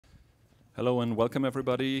Hello and welcome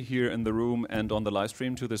everybody here in the room and on the live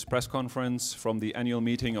stream to this press conference from the annual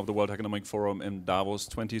meeting of the World Economic Forum in Davos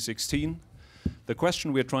 2016. The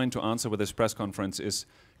question we're trying to answer with this press conference is,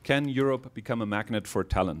 can Europe become a magnet for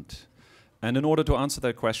talent? And in order to answer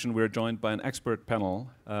that question, we're joined by an expert panel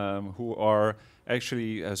who are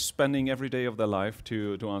actually spending every day of their life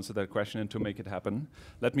to answer that question and to make it happen.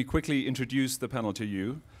 Let me quickly introduce the panel to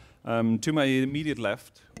you. To my immediate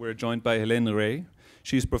left, we're joined by Hélène Rey.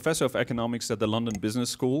 She's Professor of Economics at the London Business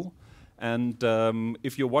School. And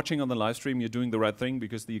if you're watching on the live stream, you're doing the right thing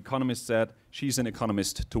because the Economist said she's an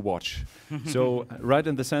economist to watch. So right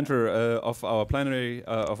in the center of our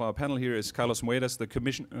panel here is Carlos Moedas, the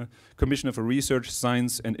Commissioner for Research,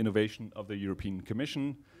 Science and Innovation of the European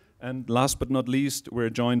Commission. And last but not least, we're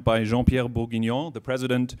joined by Jean-Pierre Bourguignon, the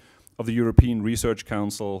President of the European Research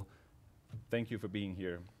Council. Thank you for being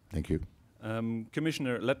here. Thank you.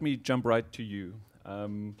 Commissioner, let me jump right to you.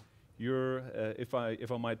 If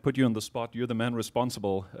I might put you on the spot, you're the man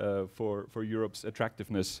responsible for Europe's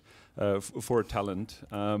attractiveness for talent.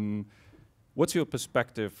 What's your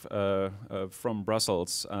perspective from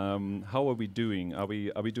Brussels? How are we doing? Are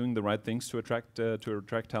we doing the right things to attract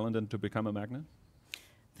talent and to become a magnet?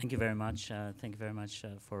 Thank you very much. Thank you very much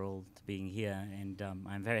for all being here, and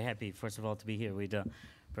I'm very happy, first of all, to be here with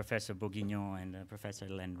Professor Bourguignon and Professor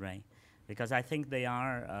Hélène Rey, because I think they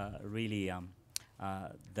are really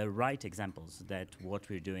the right examples that what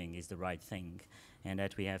we're doing is the right thing, and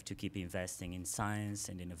that we have to keep investing in science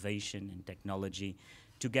and innovation and technology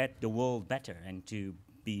to get the world better and to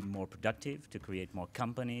be more productive, to create more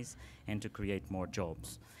companies, and to create more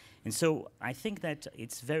jobs. And so I think that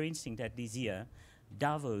it's very interesting that this year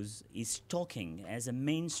Davos is talking as a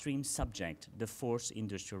mainstream subject, the fourth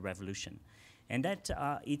industrial revolution. And that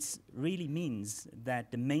it really means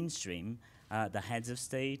that the mainstream, the heads of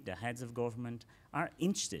state, the heads of government, are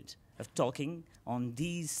interested of talking on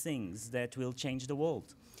these things that will change the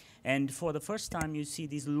world. And for the first time, you see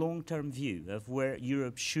this long-term view of where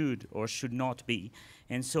Europe should or should not be.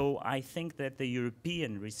 And so I think that the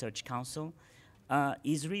European Research Council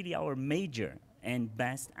is really our major and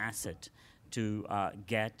best asset to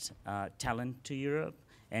get talent to Europe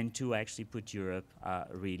and to actually put Europe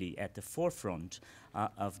really at the forefront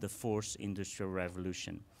of the fourth industrial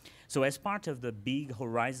revolution. So as part of the big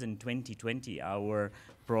Horizon 2020, our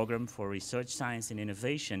program for research, science and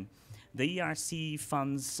innovation, the ERC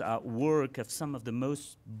funds work of some of the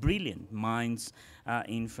most brilliant minds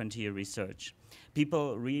in frontier research.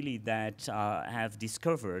 People really that have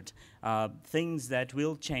discovered things that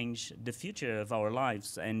will change the future of our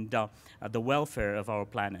lives and the welfare of our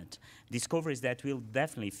planet. Discoveries that will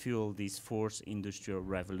definitely fuel this fourth industrial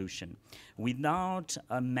revolution. Without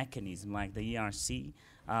a mechanism like the ERC,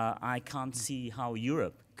 I can't see how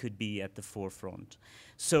Europe could be at the forefront.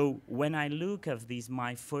 So when I look at this,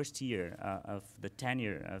 my first year of the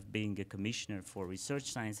tenure of being a commissioner for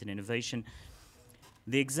research, science and innovation,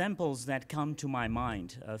 the examples that come to my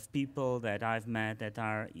mind of people that I've met that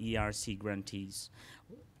are ERC grantees,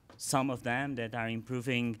 some of them that are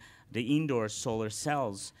improving the indoor solar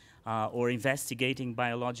cells or investigating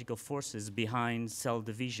biological forces behind cell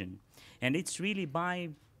division. And it's really by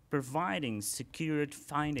providing secured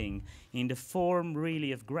funding in the form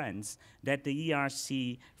really of grants that the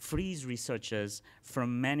ERC frees researchers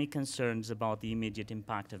from many concerns about the immediate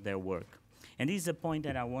impact of their work. And this is a point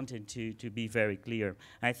that I wanted to be very clear.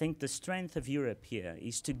 I think the strength of Europe here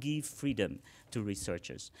is to give freedom to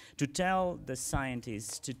researchers, to tell the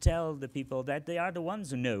scientists, to tell the people that they are the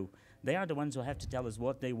ones who know. They are the ones who have to tell us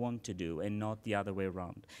what they want to do and not the other way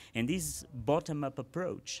around. And this bottom-up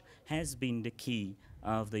approach has been the key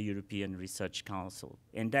of the European Research Council.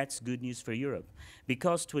 And that's good news for Europe,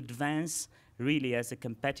 because to advance really as a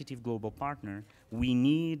competitive global partner, we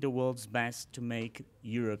need the world's best to make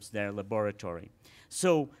Europe's their laboratory.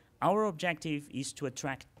 So our objective is to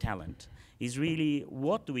attract talent, is really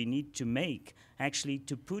what do we need to make actually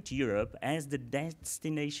to put Europe as the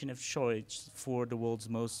destination of choice for the world's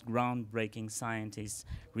most groundbreaking scientists,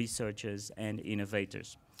 researchers, and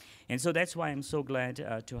innovators. And so that's why I'm so glad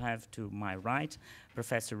to have to my right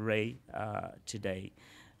Professor Rey today,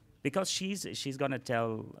 because she's going to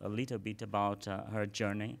tell a little bit about her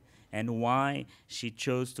journey and why she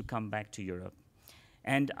chose to come back to Europe.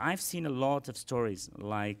 And I've seen a lot of stories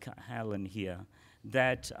like Helen here,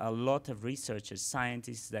 that a lot of researchers,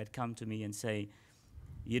 scientists that come to me and say,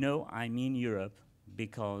 you know, I'm in Europe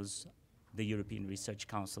because the European Research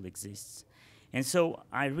Council exists. And so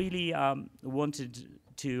I really wanted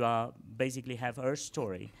to basically have her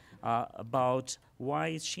story about why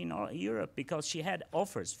is she in Europe? Because she had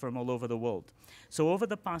offers from all over the world. So over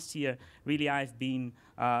the past year, really I've been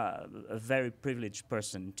a very privileged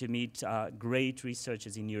person to meet great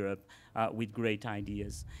researchers in Europe with great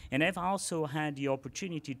ideas. And I've also had the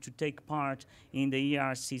opportunity to take part in the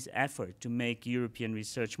ERC's effort to make European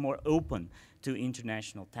research more open to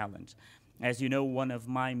international talent. As you know, one of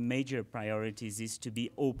my major priorities is to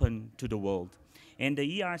be open to the world. And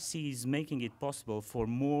the ERC is making it possible for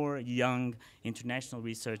more young international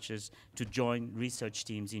researchers to join research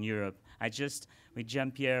teams in Europe. With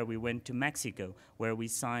Jean-Pierre, we went to Mexico, where we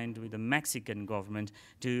signed with the Mexican government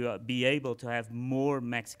to be able to have more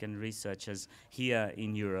Mexican researchers here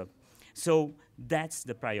in Europe. So that's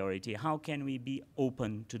the priority. How can we be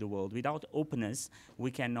open to the world? Without openness,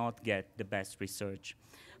 we cannot get the best research.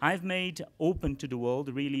 I've made open to the world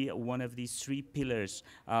really one of these 3 pillars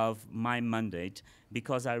of my mandate,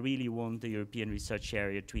 because I really want the European research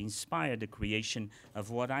area to inspire the creation of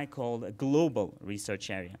what I call a global research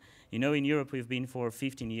area. You know, in Europe, we've been for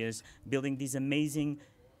 15 years building this amazing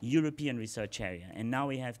European research area. And now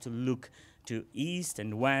we have to look to East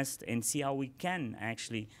and West and see how we can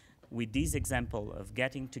actually, with this example of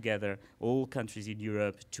getting together all countries in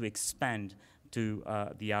Europe, to expand to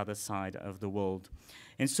the other side of the world.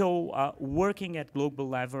 And so working at global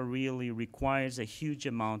level really requires a huge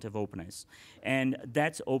amount of openness. And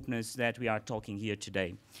that's openness that we are talking here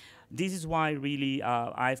today. This is why really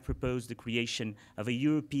I've proposed the creation of a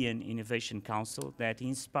European Innovation Council that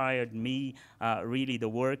inspired me, really the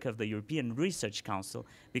work of the European Research Council,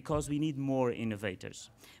 because we need more innovators.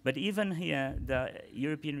 But even here, the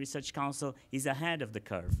European Research Council is ahead of the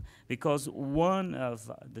curve, because one of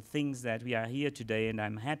the things that we are here today, and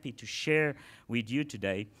I'm happy to share with you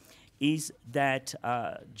today, is that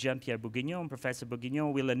Jean-Pierre Bourguignon, Professor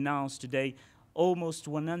Bourguignon, will announce today almost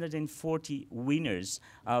 140 winners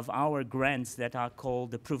of our grants that are called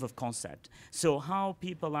the proof of concept. So how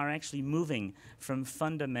people are actually moving from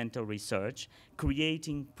fundamental research,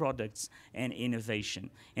 creating products and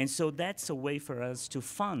innovation. And so that's a way for us to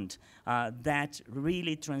fund that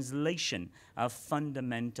really translation of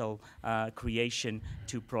fundamental creation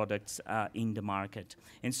to products in the market.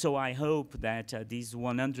 And so I hope that these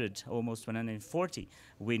almost 140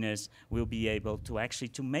 winners will be able to actually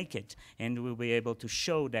to make it, and will be able to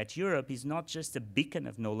show that Europe is not just a beacon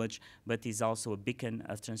of knowledge, but is also a beacon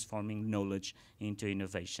of transforming knowledge into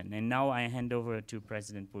innovation. And now I hand over to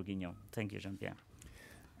President Bourguignon. Thank you, Jean-Pierre.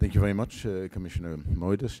 Thank you very much, Commissioner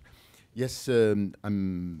Moedas. Yes,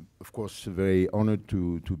 I'm of course very honored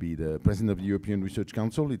to be the president of the European Research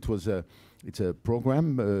Council. It's a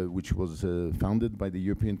program which was founded by the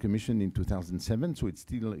European Commission in 2007, so it's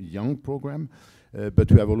still a young program,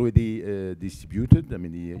 but we have already distributed,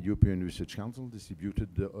 the European Research Council distributed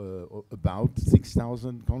about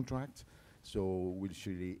 6,000 contracts, so which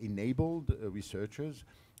really enabled researchers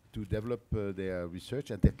to develop their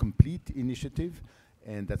research at their complete initiative.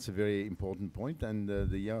 And that's a very important point, and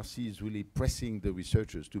the ERC is really pressing the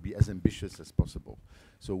researchers to be as ambitious as possible.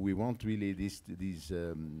 So we want really this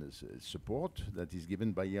support that is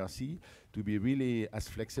given by ERC to be really as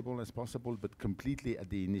flexible as possible, but completely at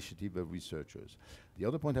the initiative of researchers. The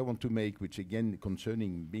other point I want to make, which again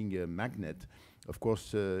concerning being a magnet, of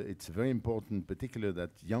course it's very important, particularly that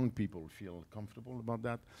young people feel comfortable about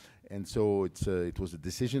that. And so it was a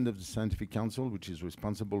decision of the Scientific Council, which is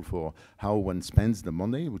responsible for how one spends the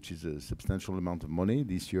money, which is a substantial amount of money.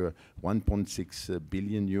 This year, 1.6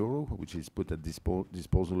 billion euro, which is put at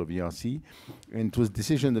disposal of ERC. And it was a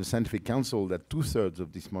decision of the Scientific Council that 2/3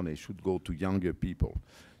 of this money should go to younger people.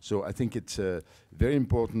 So I think it's a very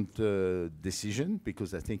important decision,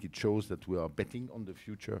 because I think it shows that we are betting on the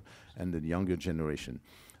future and the younger generation.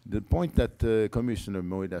 The point that Commissioner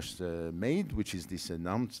Moedas made, which is this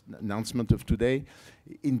announcement of today,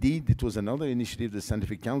 indeed it was another initiative of the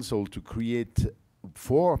Scientific Council to create,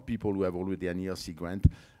 for people who have already an ERC grant,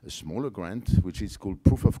 a smaller grant, which is called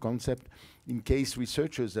proof of concept, in case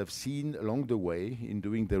researchers have seen along the way in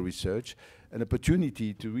doing their research an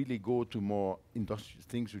opportunity to really go to more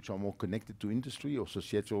things which are more connected to industry or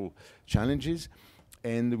societal challenges.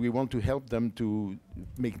 And we want to help them to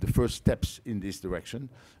make the first steps in this direction.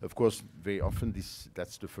 Of course, very often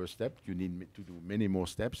that's the first step. You need to do many more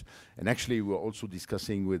steps. And actually, we're also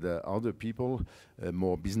discussing with other people,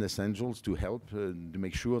 more business angels, to help to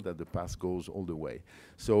make sure that the path goes all the way.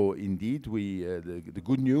 So indeed, the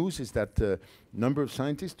good news is that number of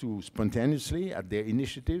scientists who spontaneously, at their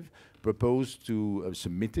initiative, proposed to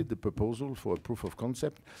submitted the proposal for a proof of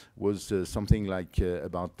concept was something like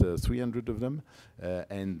about 300 of them,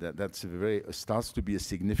 and that's starts to be a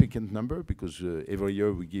significant number, because every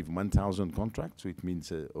year we give 1,000 contracts, so it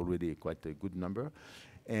means already quite a good number.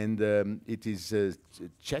 And it is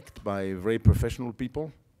checked by very professional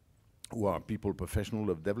people, who are people professional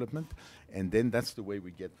of development, and then that's the way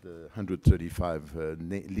we get the 135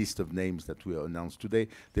 list of names that we announced today.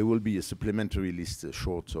 There will be a supplementary list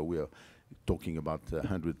short, so we are talking about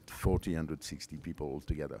 140, 160 people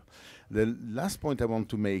altogether. The last point I want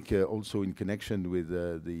to make, also in connection with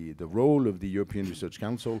the role of the European Research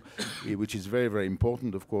Council, which is very, very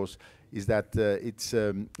important, of course, is that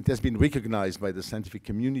it has been recognized by the scientific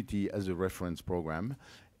community as a reference program.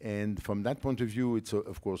 And from that point of view, it's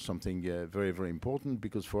of course something very, very important,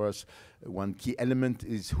 because for us, one key element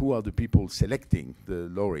is who are the people selecting the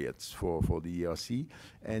laureates for the ERC.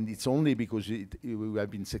 And it's only because we have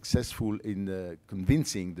been successful in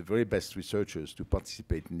convincing the very best researchers to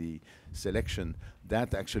participate in the selection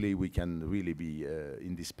that actually we can really be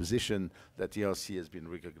in this position, that ERC has been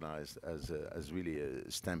recognized as really a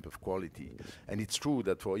stamp of quality. And it's true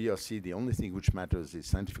that for ERC, the only thing which matters is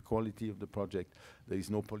scientific quality of the project. There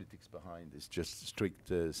is no politics behind, it's just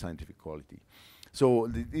strict scientific quality. So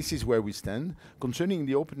this is where we stand. Concerning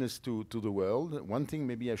the openness to the world, one thing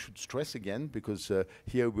maybe I should stress again, because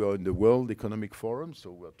here we are in the World Economic Forum,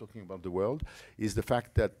 so we're talking about the world, is the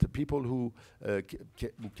fact that the people who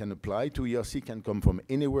can apply to ERC can come from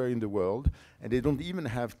anywhere in the world, and they don't even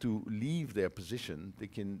have to leave their position.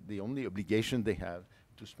 The only obligation they have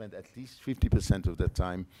to spend at least 50% of their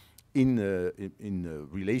time in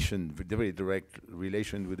relation, very direct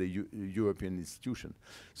relation with a European institution.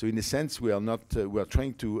 So in a sense, we are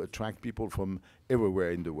trying to attract people from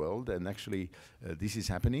everywhere in the world, and actually this is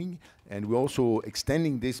happening. And we're also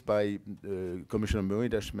extending this by, Commissioner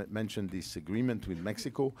Moedas mentioned this agreement with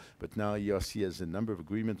Mexico, but now ERC has a number of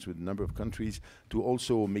agreements with a number of countries to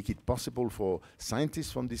also make it possible for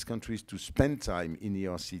scientists from these countries to spend time in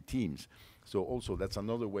ERC teams. So also that's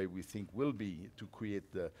another way we think will be to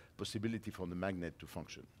create the possibility for the magnet to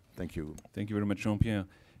function. Thank you. Thank you very much, Jean-Pierre.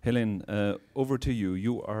 Hélène, over to you.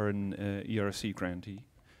 You are an ERC grantee,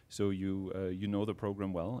 so you know the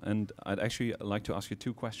program well. And I'd actually like to ask you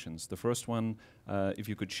two questions. The first one, if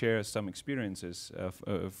you could share some experiences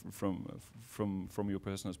from your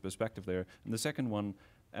personal perspective there. And the second one,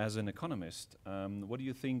 as an economist, what do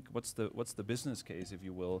you think? What's the business case, if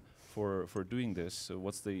you will, for doing this? So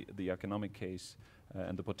what's the economic case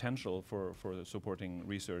and the potential for supporting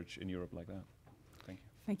research in Europe like that? Thank you.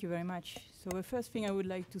 Thank you very much. So the first thing I would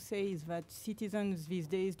like to say is that citizens these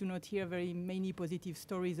days do not hear very many positive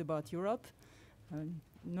stories about Europe.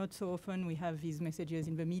 Not so often we have these messages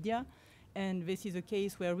in the media, and this is a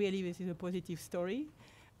case where really this is a positive story.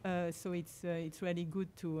 So it's really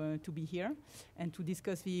good to be here and to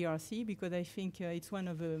discuss the ERC, because I think it's one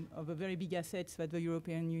of the very big assets that the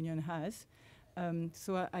European Union has.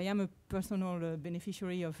 So I am a personal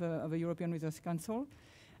beneficiary of the European Research Council.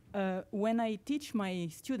 When I teach my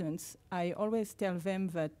students, I always tell them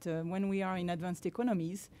that when we are in advanced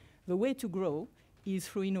economies, the way to grow is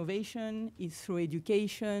through innovation, is through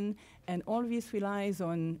education, and all this relies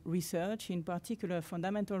on research, in particular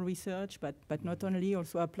fundamental research, but not only,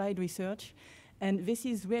 also applied research. And this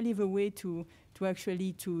is really the way to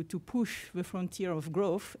actually push the frontier of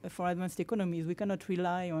growth for advanced economies. We cannot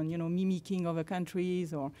rely on mimicking other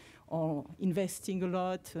countries or investing a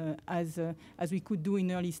lot as we could do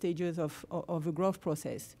in early stages of the growth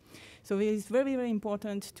process. So it is very, very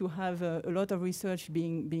important to have a lot of research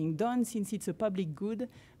being done, since it's a public good.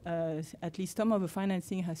 At least some of the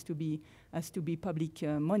financing has to be public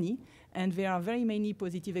money, and there are very many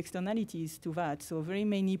positive externalities to that. So very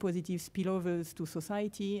many positive spillovers to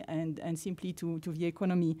society and simply to the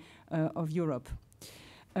economy of Europe.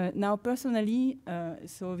 Now, personally,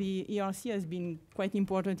 so the ERC has been quite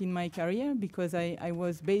important in my career, because I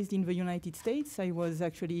was based in the United States. I was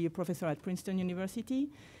actually a professor at Princeton University.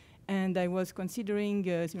 And I was considering,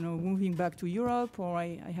 moving back to Europe, or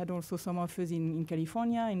I had also some offers in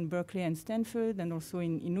California, in Berkeley and Stanford, and also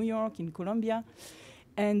in New York, in Columbia.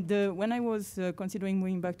 And when I was considering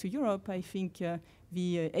moving back to Europe, I think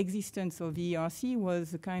the existence of the ERC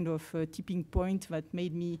was a kind of tipping point that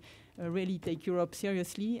made me really take Europe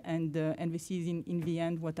seriously. And this is in the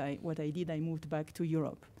end what I did. I moved back to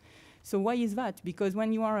Europe. So why is that? Because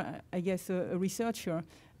when you are, I guess, a researcher,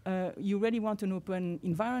 you really want an open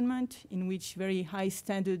environment in which very high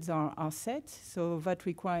standards are set. So that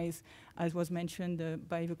requires, as was mentioned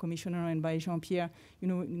by the Commissioner and by Jean-Pierre,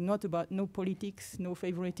 not about no politics, no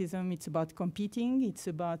favoritism. It's about competing. It's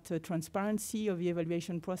about transparency of the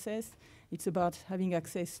evaluation process. It's about having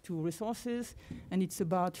access to resources, and it's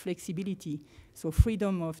about flexibility. So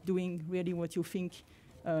freedom of doing really what you think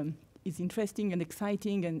is interesting and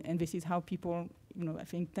exciting, and this is how people, I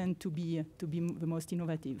think, tend to be the most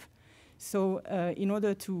innovative. So in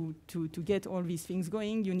order to get all these things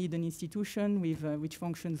going, you need an institution with which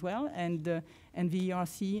functions well, and the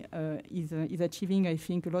ERC is achieving, I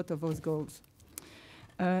think, a lot of those goals.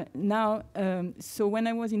 So when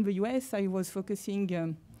I was in the US, I was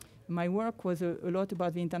focusing. My work was a lot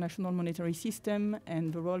about the international monetary system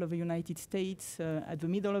and the role of the United States at the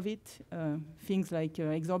middle of it. Things like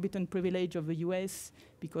exorbitant privilege of the US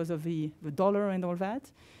because of the dollar and all that.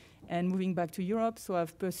 And moving back to Europe, so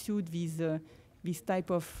I've pursued this type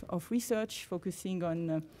of research focusing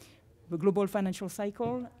on the global financial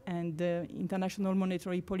cycle and international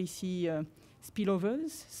monetary policy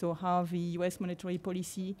spillovers, so how the US monetary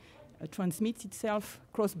policy transmits itself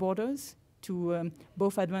cross borders to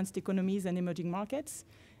both advanced economies and emerging markets.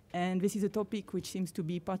 And this is a topic which seems to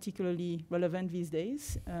be particularly relevant these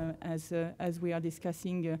days, as we are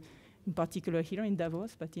discussing in particular here in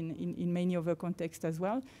Davos, but in many other contexts as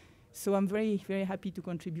well. So I'm very, very happy to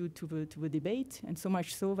contribute to the debate, and so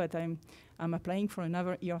much so that I'm applying for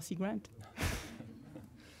another ERC grant.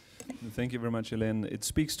 Thank you very much, Hélène. It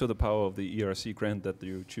speaks to the power of the ERC grant that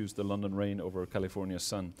you choose the London rain over California's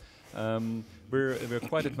sun. We're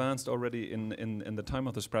quite advanced already in the time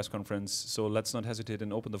of this press conference, so let's not hesitate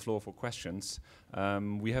and open the floor for questions.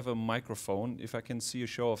 We have a microphone. If I can see a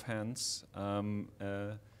show of hands,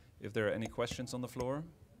 if there are any questions on the floor.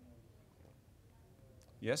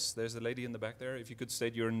 Yes, there's the lady in the back there. If you could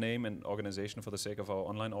state your name and organization for the sake of our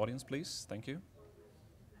online audience, please. Thank you.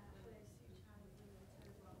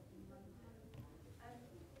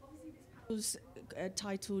 Was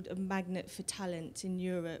titled A Magnet for Talent in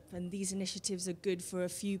Europe, and these initiatives are good for a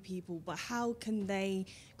few people, but how can they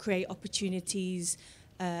create opportunities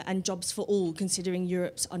and jobs for all, considering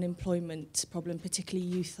Europe's unemployment problem, particularly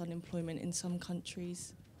youth unemployment in some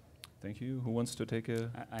countries? Thank you. Who wants to take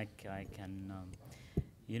a... I can.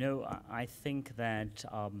 I think that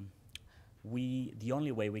the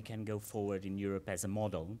only way we can go forward in Europe as a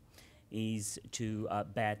model is to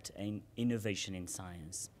bet in innovation in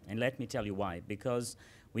science. And let me tell you why. Because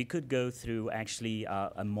we could go through actually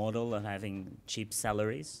a model of having cheap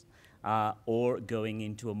salaries, or going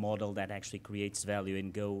into a model that actually creates value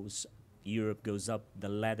and Europe goes up the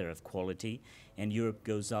ladder of quality, and Europe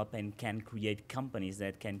goes up and can create companies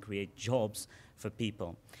that can create jobs for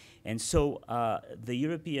people. And so the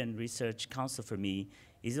European Research Council for me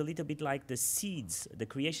is a little bit like the seeds, the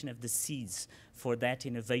creation of the seeds for that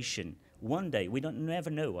innovation. One day, we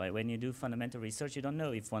never know. When you do fundamental research, you don't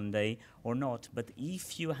know if one day or not. But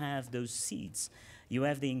if you have those seeds, you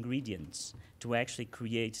have the ingredients to actually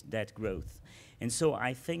create that growth. And so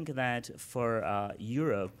I think that for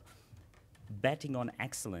Europe, betting on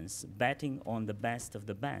excellence, betting on the best of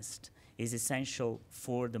the best, is essential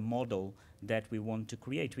for the model that we want to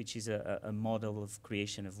create, which is a model of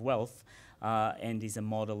creation of wealth, and is a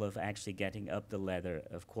model of actually getting up the ladder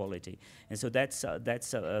of quality. And so that's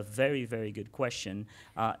a very, very good question,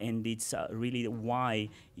 and it's really why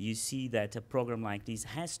you see that a program like this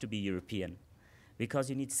has to be European, because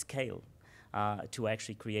you need scale to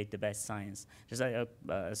actually create the best science. There's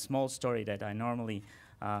a small story that I normally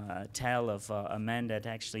tell of a man that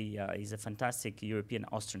actually is a fantastic European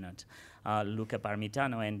astronaut, Luca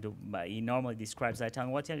Parmitano, and he normally describes that.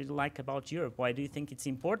 And what do you like about Europe? Why do you think it's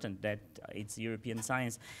important that it's European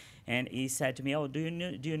science? And he said to me, "Oh, do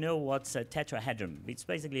you know what's a tetrahedron?" It's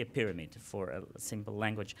basically a pyramid for a simple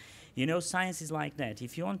language. You know, science is like that.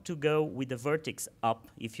 If you want to go with the vertex up,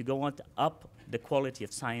 if you go up the quality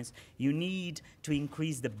of science, you need to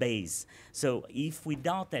increase the base. So if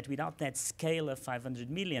without that scale of 500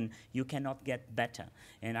 million, you cannot get better.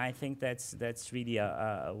 And I think that's really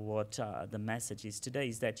what the message is today,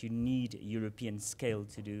 is that you need European scale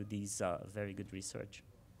to do these very good research.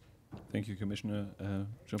 Thank you, Commissioner.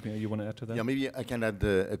 Jean-Pierre, you want to add to that? Yeah, maybe I can add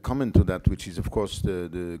a comment to that, which is, of course,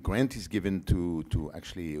 the grant is given to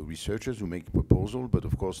actually researchers who make proposal, but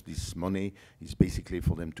of course this money is basically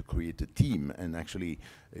for them to create a team. And actually,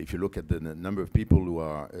 if you look at the number of people who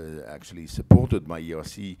are actually supported by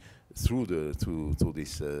ERC, through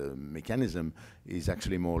this mechanism is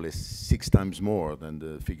actually more or less 6 times more than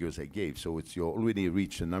the figures I gave. So you already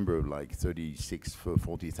reached a number of like 36 for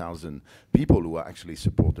 40,000 people who are actually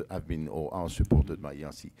supported, have been or are supported by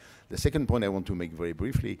ERC. The second point I want to make very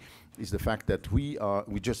briefly is the fact that we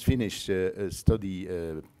just finished a study,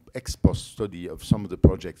 ex post study of some of the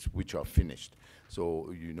projects which are finished.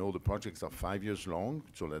 So you know the projects are 5 years long,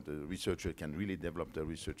 so that the researcher can really develop the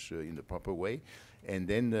research in the proper way. And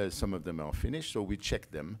then some of them are finished, so we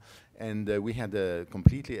checked them. And we had a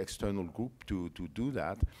completely external group to do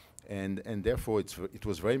that. And therefore, it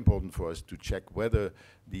was very important for us to check whether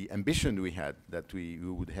the ambition we had, that we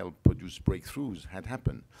would help produce breakthroughs, had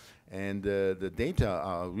happened. And the data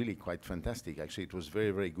are really quite fantastic. Actually, it was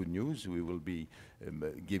very, very good news. We will be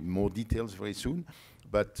give more details very soon.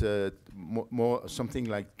 But something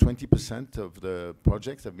like 20% of the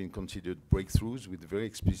projects have been considered breakthroughs with very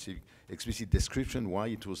explicit description why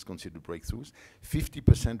it was considered breakthroughs.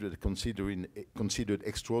 50% were considered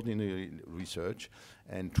extraordinary research,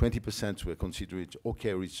 and 20% were considered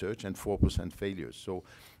okay research, and 4% failures. So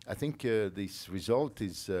I think this result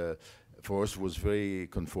is, for us, was very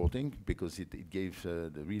comforting, because it gave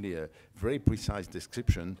really a very precise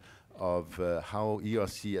description of how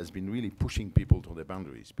ERC has been really pushing people to the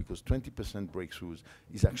boundaries, because 20% breakthroughs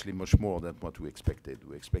is actually much more than what we expected.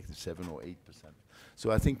 We expected 7 or 8%. So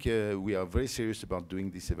I think we are very serious about doing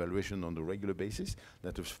this evaluation on a regular basis.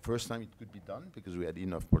 That was the first time it could be done, because we had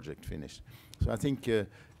enough projects finished. So I think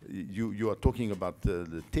you are talking about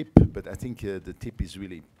the tip, but I think the tip is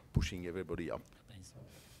really pushing everybody up.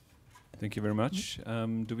 Thank you very much.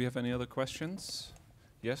 Do we have any other questions?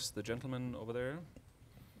 Yes, the gentleman over there.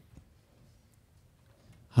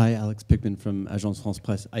 Hi, Alex Pickman from Agence France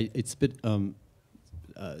Presse. It's a bit of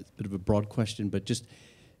a broad question, but just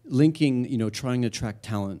linking, trying to attract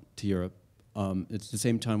talent to Europe. It's the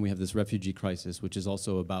same time we have this refugee crisis, which is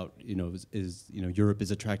also about, Europe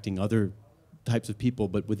is attracting other types of people,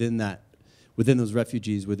 but within those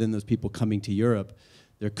refugees, within those people coming to Europe,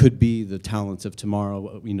 there could be the talents of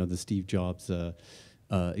tomorrow. The Steve Jobs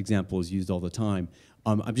example is used all the time.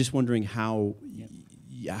 I'm just wondering how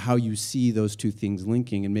you see those two things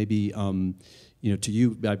linking, and maybe to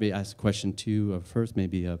you, I may ask a question to first,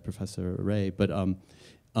 maybe Professor Rey, but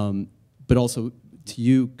also to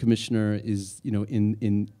you, Commissioner, is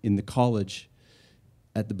in the college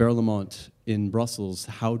at the Berlaymont in Brussels.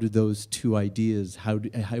 How do those two ideas?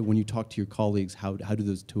 When you talk to your colleagues, how do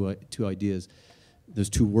those two ideas, those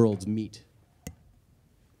two worlds meet?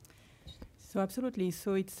 So absolutely.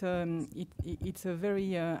 So it's a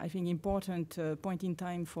very I think important point in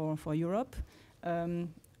time for Europe.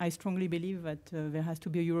 I strongly believe that there has to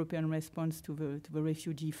be a European response to the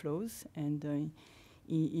refugee flows, and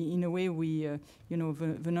in a way we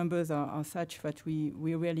the numbers are such that we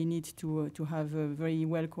really need to have a very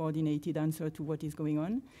well coordinated answer to what is going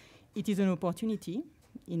on. It is an opportunity,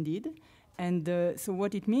 indeed. And so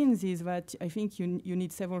what it means is that I think you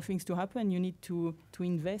need several things to happen. You need to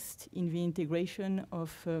invest in the integration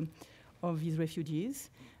of these refugees.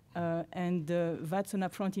 And that's an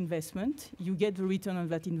upfront investment. You get the return on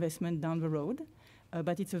that investment down the road.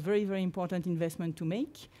 But it's a very, very important investment to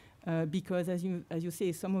make because, as you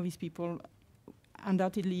say, some of these people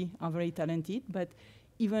undoubtedly are very talented. But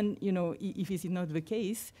even if it is not the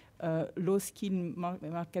case, low skill market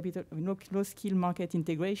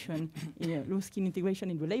integration, low skill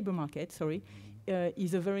integration in the labor market,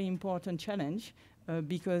 is a very important challenge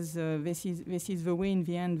because this is the way in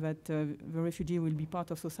the end that the refugee will be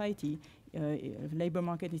part of society. Labor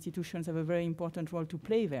market institutions have a very important role to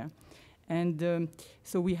play there. And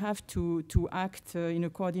so we have to act in a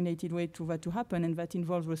coordinated way for that to happen, and that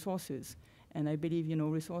involves resources. And I believe,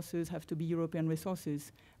 resources have to be European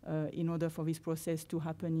resources in order for this process to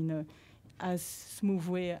happen in a as smooth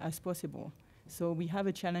way as possible. So we have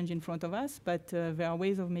a challenge in front of us, but there are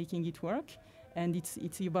ways of making it work, and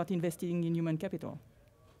it's about investing in human capital.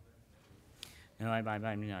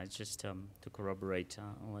 I mean, just to corroborate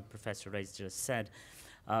what Professor Rey just said,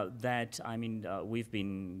 we've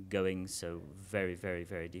been going so very, very,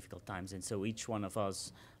 very difficult times, and so each one of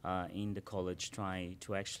us in the college try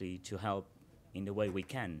to help in the way we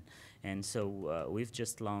can. And so we've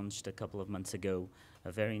just launched a couple of months ago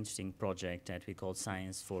a very interesting project that we call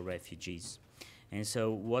Science for Refugees. And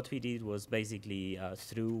so what we did was basically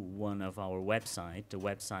through one of our website, the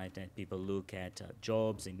website that people look at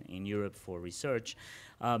jobs in Europe for research,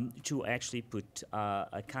 to actually put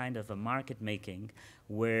a kind of a market making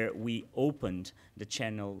where we opened the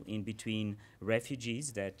channel in between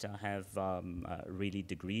refugees that have really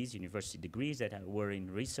degrees, university degrees, that were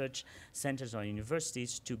in research centers or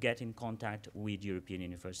universities, to get in contact with European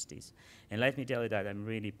universities. And let me tell you that I'm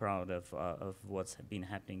really proud of what's been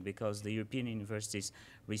happening, because the European universities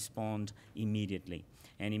respond immediately.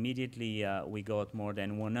 And immediately we got more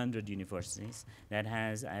than 100 universities that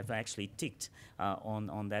have actually ticked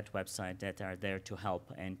on that website that are there to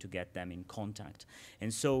help and to get them in contact.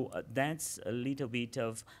 And so that's a little bit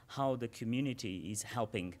of how the community is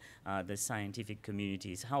helping, the scientific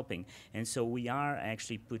community is helping. And so we are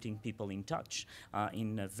actually putting people in touch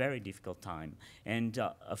in a very difficult time. And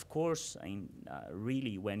of course,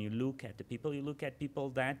 really, when you look at the people, you look at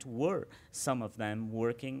people that were, some of them,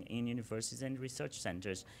 working in universities and research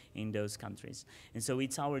centers in those countries. And so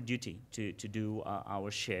it's our duty to do our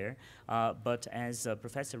share. But as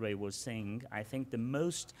Professor Rey was saying, I think the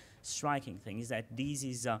most striking thing is that this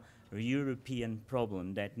is a European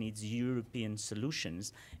problem that needs European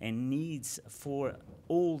solutions and needs for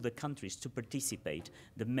all the countries to participate.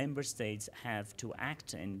 The member states have to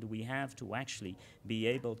act, and we have to actually be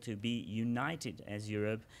able to be united as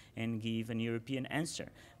Europe and give an European answer.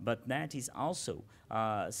 But that is also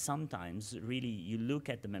sometimes really, you look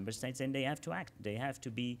at the member states and they have to act. They have to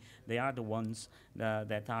be, they are the ones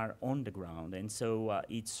that are on the ground. And so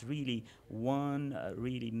it's really one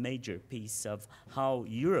really major piece of how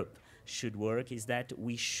Europe should work, is that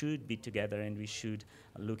we should be together and we should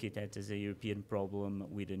look at it as a European problem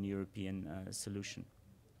with a European solution.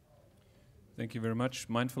 Thank you very much.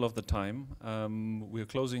 Mindful of the time, we're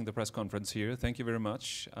closing the press conference here. Thank you very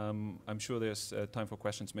much. I'm sure there's time for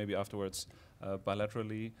questions maybe afterwards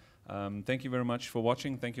bilaterally. Thank you very much for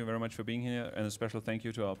watching. Thank you very much for being here. And a special thank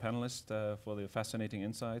you to our panelists for the fascinating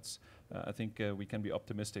insights. I think we can be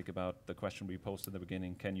optimistic about the question we posed in the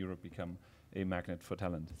beginning: can Europe become a magnet for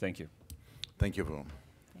talent? Thank you. Thank you, Prof.